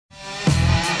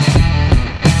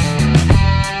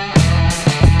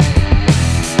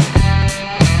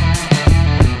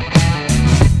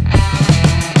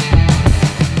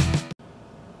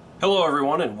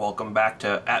everyone, and welcome back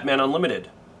to Atman Unlimited.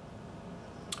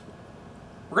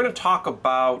 We're going to talk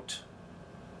about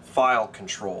file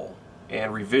control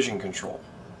and revision control.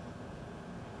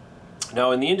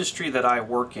 Now, in the industry that I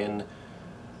work in,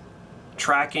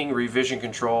 tracking, revision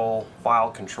control,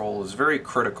 file control is very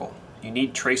critical. You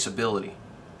need traceability.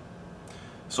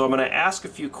 So I'm going to ask a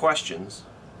few questions,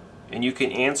 and you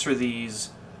can answer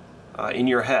these in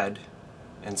your head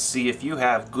and see if you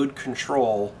have good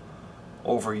control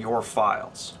over your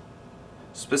files.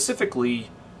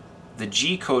 Specifically, the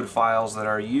G code files that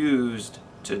are used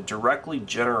to directly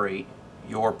generate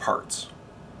your parts.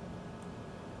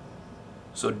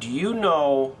 So do you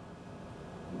know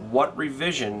what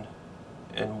revision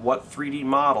and what 3D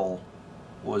model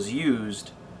was used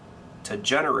to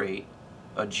generate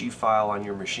a G file on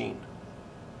your machine?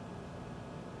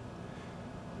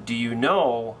 Do you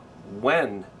know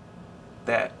when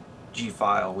that G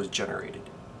file was generated?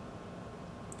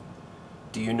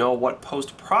 Do you know what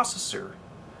post-processor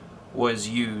was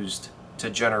used to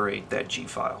generate that G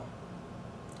file?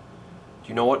 Do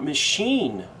you know what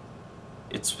machine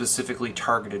it's specifically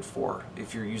targeted for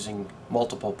if you're using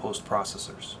multiple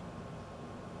post-processors?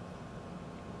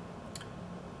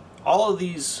 All of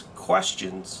these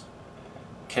questions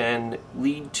can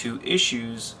lead to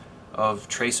issues of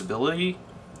traceability,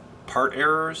 part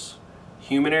errors,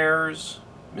 human errors,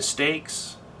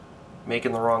 mistakes,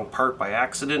 making the wrong part by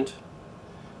accident.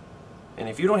 And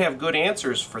if you don't have good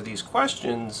answers for these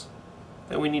questions,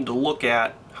 then we need to look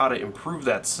at how to improve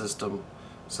that system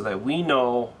so that we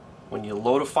know when you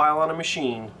load a file on a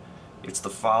machine, it's the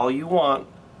file you want,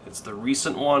 it's the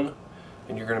recent one,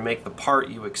 and you're going to make the part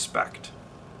you expect.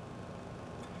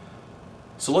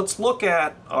 So let's look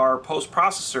at our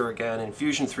post-processor again in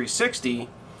Fusion 360,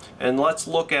 and let's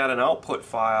look at an output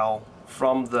file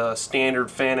from the standard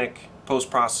FANUC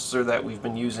post-processor that we've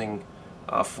been using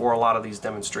for a lot of these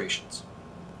demonstrations.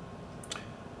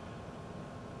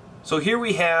 So here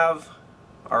we have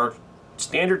our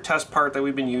standard test part that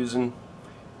we've been using,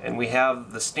 and we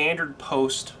have the standard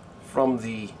post from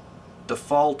the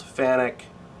default FANUC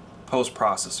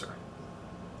post-processor.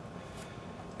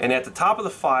 And at the top of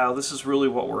the file, this is really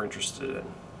what we're interested in.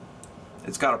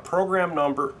 It's got a program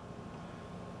number,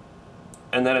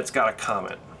 and then it's got a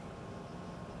comment.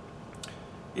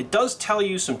 It does tell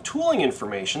you some tooling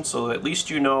information, so at least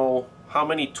you know how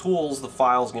many tools the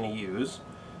file is going to use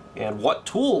and what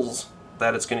tools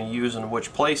that it's going to use in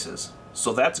which places.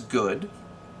 So that's good.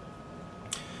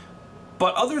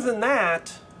 But other than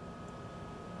that,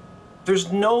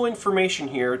 there's no information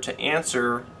here to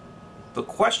answer the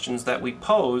questions that we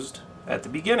posed at the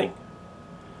beginning.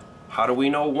 How do we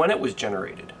know when it was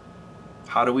generated?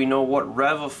 How do we know what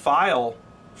rev of file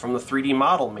from the 3D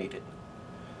model made it?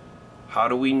 How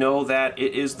do we know that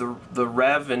it is the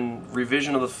rev and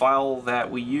revision of the file that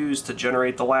we use to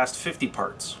generate the last 50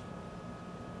 parts?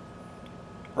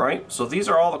 Right? So these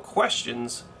are all the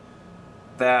questions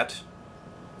that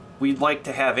we'd like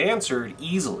to have answered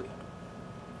easily.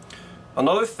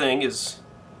 Another thing is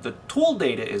the tool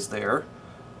data is there,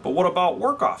 but what about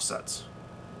work offsets?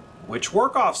 Which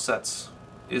work offsets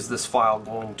is this file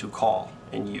going to call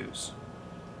and use?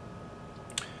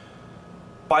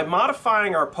 By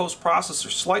modifying our post-processor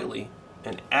slightly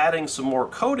and adding some more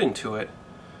code into it,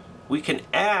 we can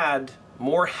add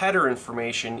more header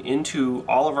information into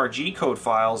all of our G code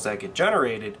files that get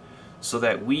generated so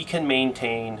that we can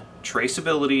maintain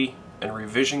traceability and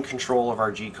revision control of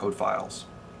our G code files.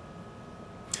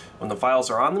 When the files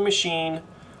are on the machine,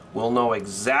 we'll know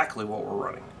exactly what we're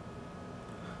running.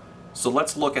 So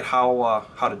let's look at how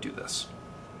to do this.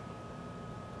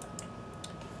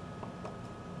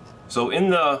 So in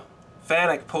the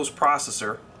FANUC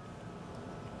post-processor,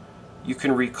 you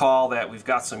can recall that we've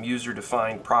got some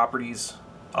user-defined properties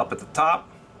up at the top.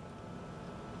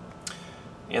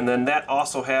 And then that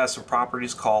also has some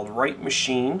properties called write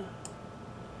machine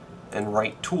and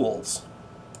write tools.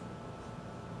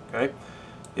 Okay?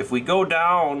 If we go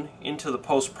down into the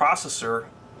post-processor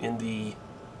in the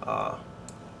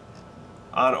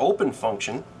onOpen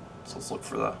function, so let's look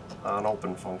for the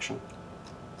onOpen function.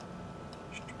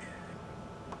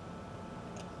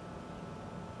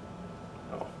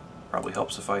 Oh, probably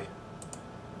helps if I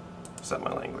set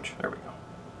my language. There we go.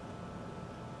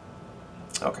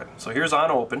 Okay, so here's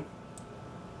onOpen.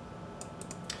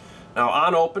 Now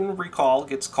onOpen, recall,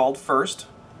 gets called first,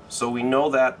 so we know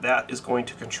that that is going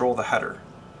to control the header.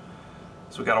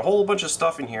 So we got a whole bunch of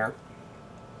stuff in here,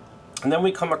 and then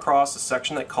we come across a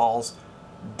section that calls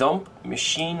dump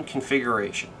machine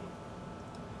configuration.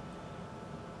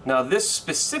 Now this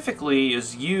specifically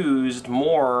is used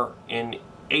more in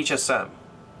HSM.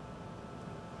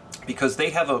 because they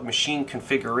have a machine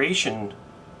configuration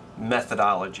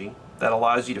methodology that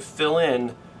allows you to fill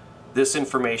in this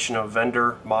information of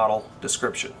vendor model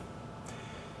description.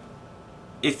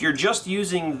 If you're just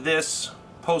using this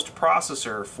post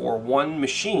processor for one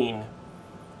machine,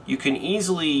 you can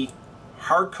easily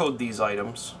hard code these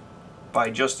items by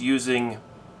just using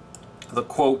the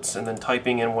quotes and then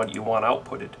typing in what you want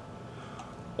outputted.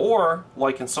 Or,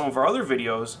 like in some of our other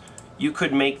videos, you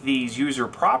could make these user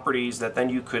properties that then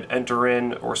you could enter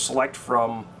in or select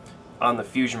from on the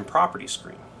Fusion property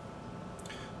screen.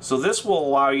 So this will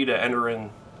allow you to enter in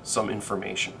some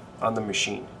information on the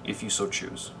machine if you so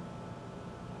choose.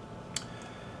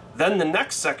 Then the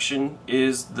next section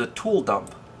is the tool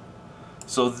dump.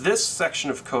 So this section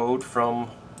of code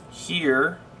from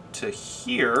here to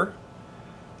here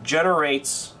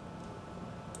generates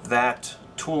that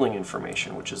tooling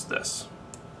information, which is this.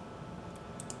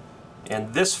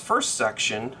 And this first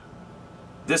section,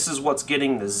 this is what's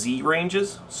getting the Z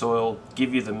ranges, so it'll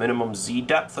give you the minimum Z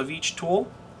depth of each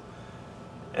tool.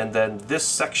 And then this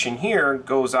section here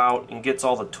goes out and gets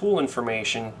all the tool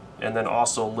information and then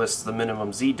also lists the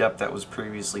minimum Z depth that was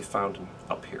previously found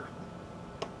up here.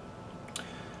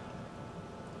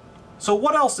 So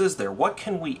what else is there? What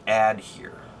can we add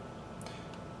here?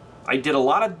 I did a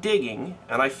lot of digging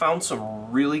and I found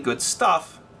some really good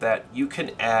stuff that you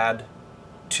can add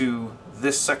to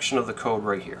this section of the code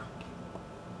right here.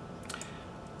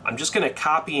 I'm just going to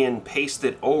copy and paste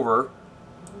it over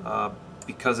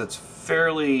because it's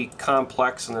fairly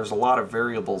complex and there's a lot of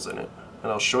variables in it,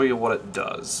 and I'll show you what it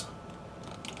does.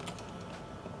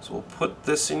 So we'll put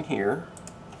this in here.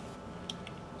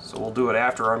 So we'll do it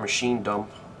after our machine dump.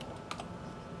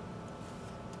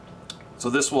 So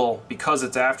this will, because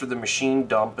it's after the machine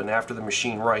dump and after the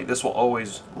machine write, this will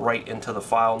always write into the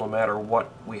file no matter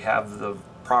what we have the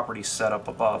properties set up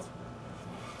above.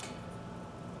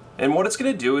 And what it's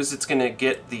going to do is it's going to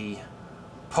get the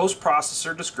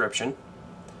post-processor description.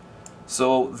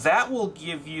 So that will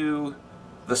give you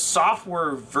the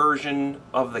software version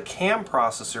of the CAM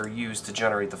processor used to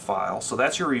generate the file. So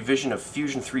that's your revision of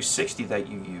Fusion 360 that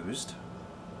you used.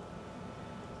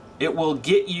 It will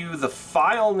get you the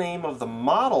file name of the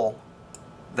model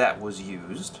that was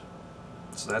used.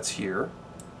 So that's here.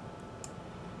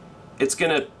 It's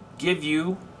going to give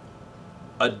you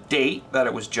a date that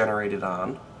it was generated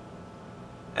on.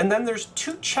 And then there's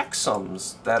 2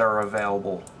 checksums that are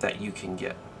available that you can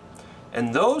get.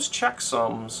 And those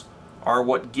checksums are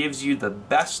what gives you the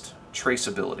best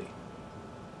traceability.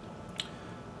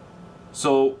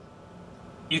 So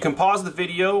you can pause the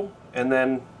video and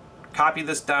then copy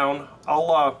this down.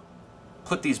 I'll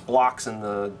put these blocks in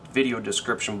the video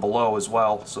description below as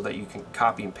well so that you can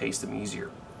copy and paste them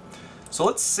easier. So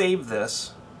let's save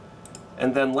this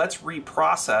and then let's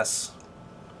reprocess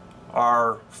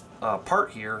our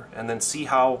part here and then see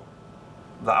how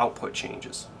the output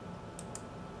changes.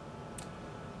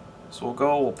 So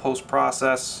we'll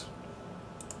post-process.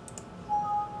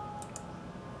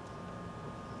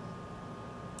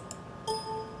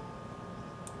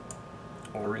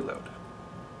 We'll reload.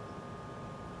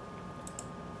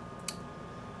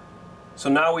 So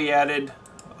now we added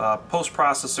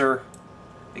post-processor.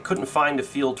 It couldn't find a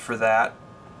field for that.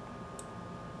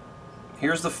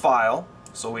 Here's the file.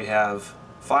 So we have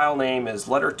file name is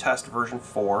letter test version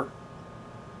 4.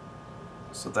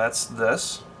 So that's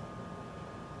this.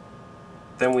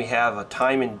 Then we have a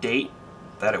time and date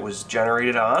that it was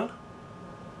generated on.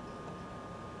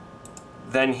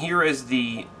 Then here is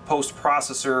the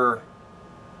post-processor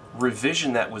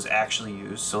revision that was actually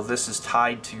used. So this is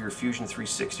tied to your Fusion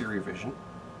 360 revision.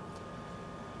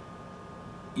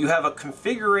 You have a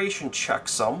configuration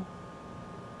checksum,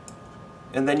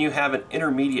 and then you have an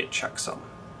intermediate checksum.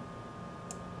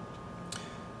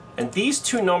 And these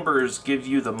 2 numbers give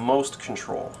you the most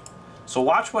control. So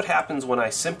watch what happens when I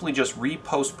simply just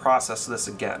re-post-process this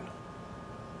again.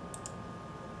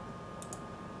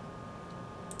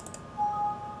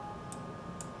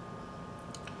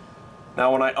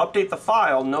 Now when I update the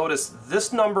file, notice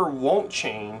this number won't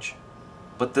change,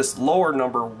 but this lower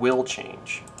number will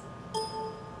change.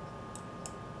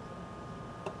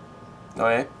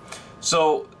 Okay?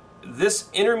 So this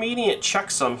intermediate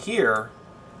checksum here,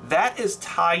 that is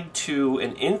tied to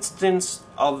an instance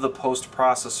of the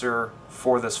post-processor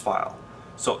for this file.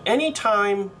 So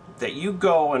anytime that you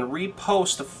go and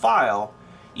repost a file,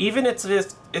 even if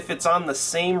it's on the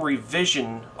same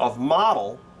revision of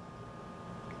model,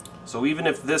 so even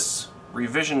if this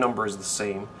revision number is the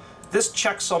same, this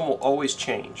checksum will always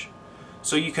change.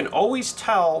 So you can always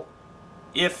tell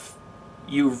if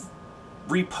you've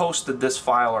reposted this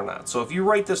file or not. So if you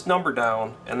write this number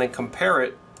down and then compare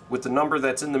it with the number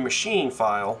that's in the machine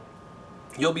file,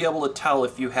 you'll be able to tell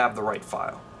if you have the right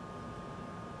file.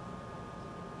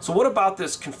 So what about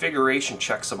this configuration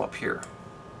checksum up here?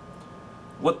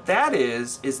 What that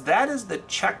is the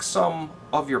checksum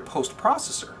of your post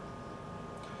processor.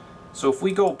 So if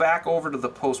we go back over to the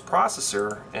post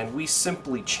processor and we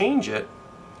simply change it,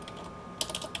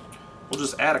 we'll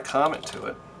just add a comment to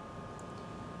it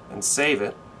and save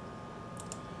it.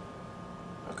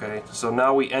 Okay, so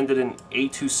now we ended in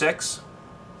A26.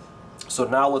 So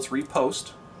now let's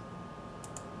repost.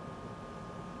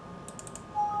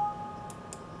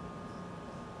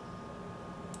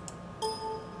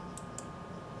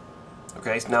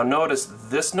 Okay, so now notice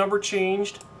this number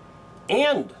changed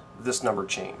and this number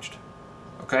changed.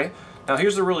 Okay, now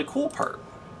here's the really cool part.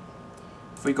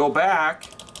 If we go back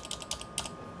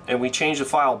and we change the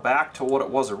file back to what it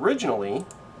was originally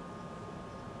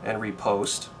and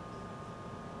repost,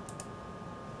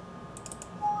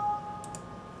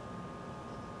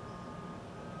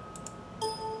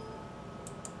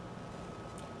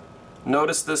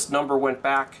 notice this number went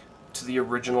back to the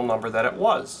original number that it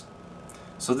was.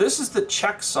 So this is the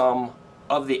checksum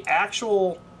of the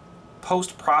actual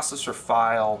post-processor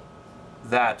file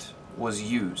that was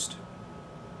used.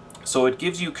 So it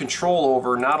gives you control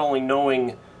over not only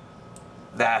knowing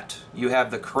that you have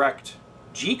the correct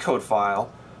G-code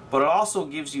file, but it also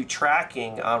gives you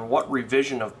tracking on what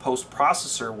revision of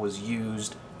post-processor was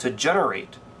used to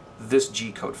generate this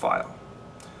G-code file.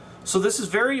 So this is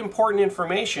very important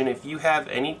information if you have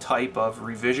any type of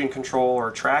revision control or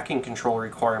tracking control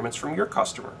requirements from your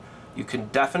customer. You can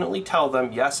definitely tell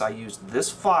them, yes, I used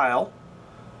this file,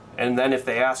 and then if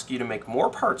they ask you to make more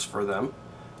parts for them,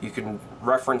 you can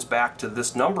reference back to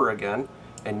this number again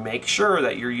and make sure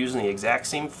that you're using the exact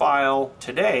same file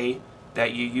today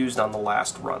that you used on the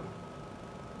last run.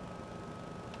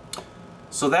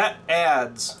 So that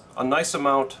adds a nice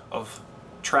amount of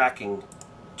tracking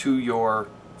to your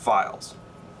files.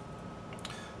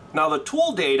 Now the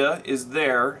tool data is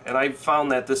there, and I've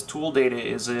found that this tool data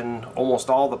is in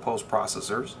almost all the post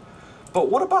processors.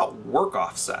 But what about work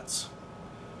offsets?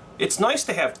 It's nice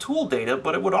to have tool data,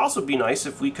 but it would also be nice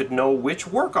if we could know which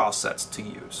work offsets to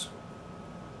use.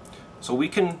 So we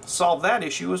can solve that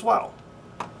issue as well.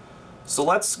 So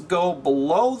let's go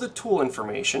below the tool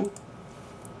information,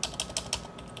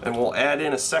 and we'll add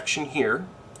in a section here.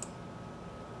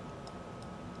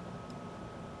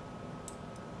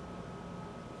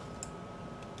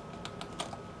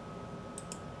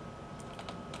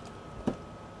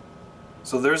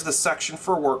 So there's the section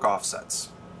for work offsets.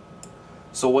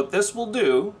 So what this will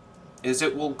do is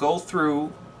it will go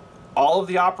through all of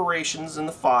the operations in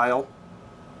the file,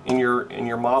 in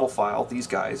your model file, these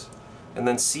guys, and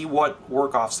then see what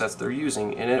work offsets they're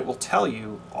using, and it will tell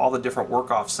you all the different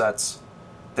work offsets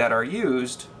that are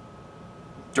used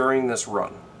during this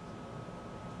run.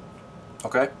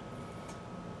 Okay?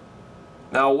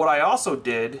 Now what I also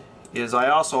did is I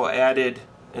also added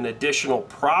an additional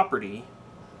property,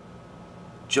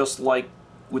 just like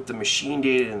with the machine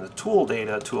data and the tool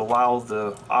data, to allow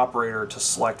the operator to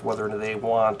select whether they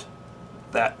want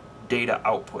that data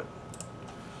output.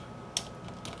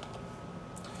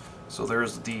 So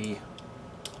there's the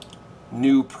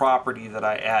new property that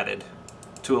I added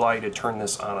to allow you to turn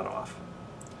this on and off.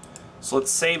 So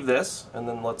let's save this, and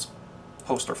then let's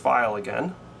post our file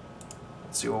again.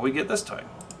 Let's see what we get this time.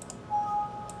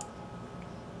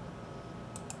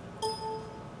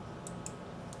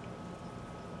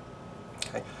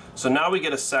 Okay, so now we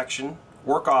get a section,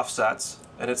 work offsets,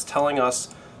 and it's telling us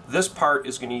this part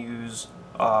is going to use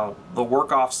the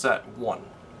work offset 1.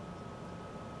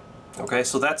 Okay,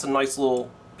 so that's a nice little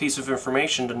piece of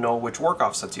information to know which work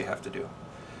offsets you have to do.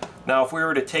 Now if we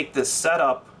were to take this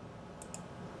setup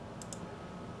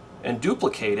and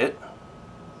duplicate it,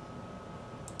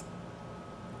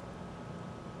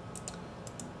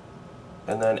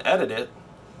 and then edit it,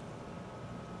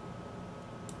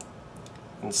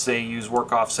 and say use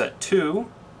work offset 2,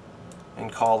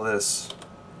 and call this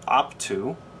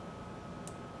op2,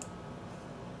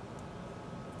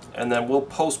 and then we'll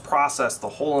post-process the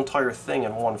whole entire thing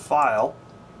in one file.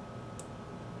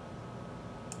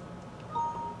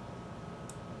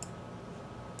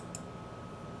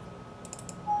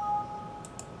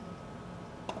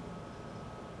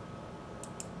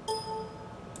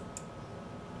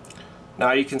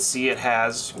 Now you can see it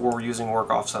has, we're using work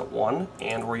offset 1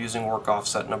 and we're using work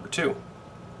offset number 2.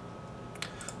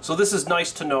 So this is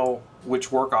nice to know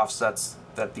which work offsets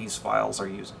that these files are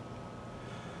using.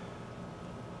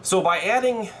 So by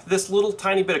adding this little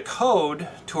tiny bit of code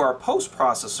to our post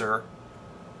processor,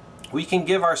 we can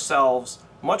give ourselves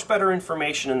much better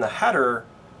information in the header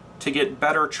to get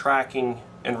better tracking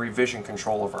and revision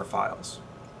control of our files.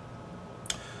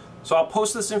 So I'll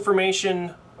post this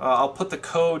information, I'll put the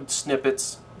code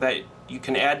snippets that you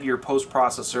can add to your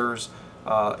post-processors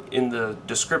in the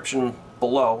description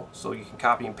below, so you can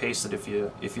copy and paste it if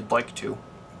you'd like to.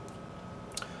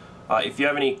 If you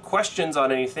have any questions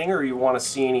on anything or you want to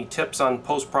see any tips on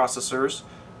post-processors,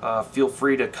 feel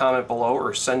free to comment below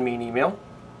or send me an email.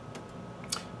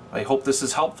 I hope this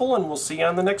is helpful, and we'll see you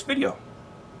on the next video.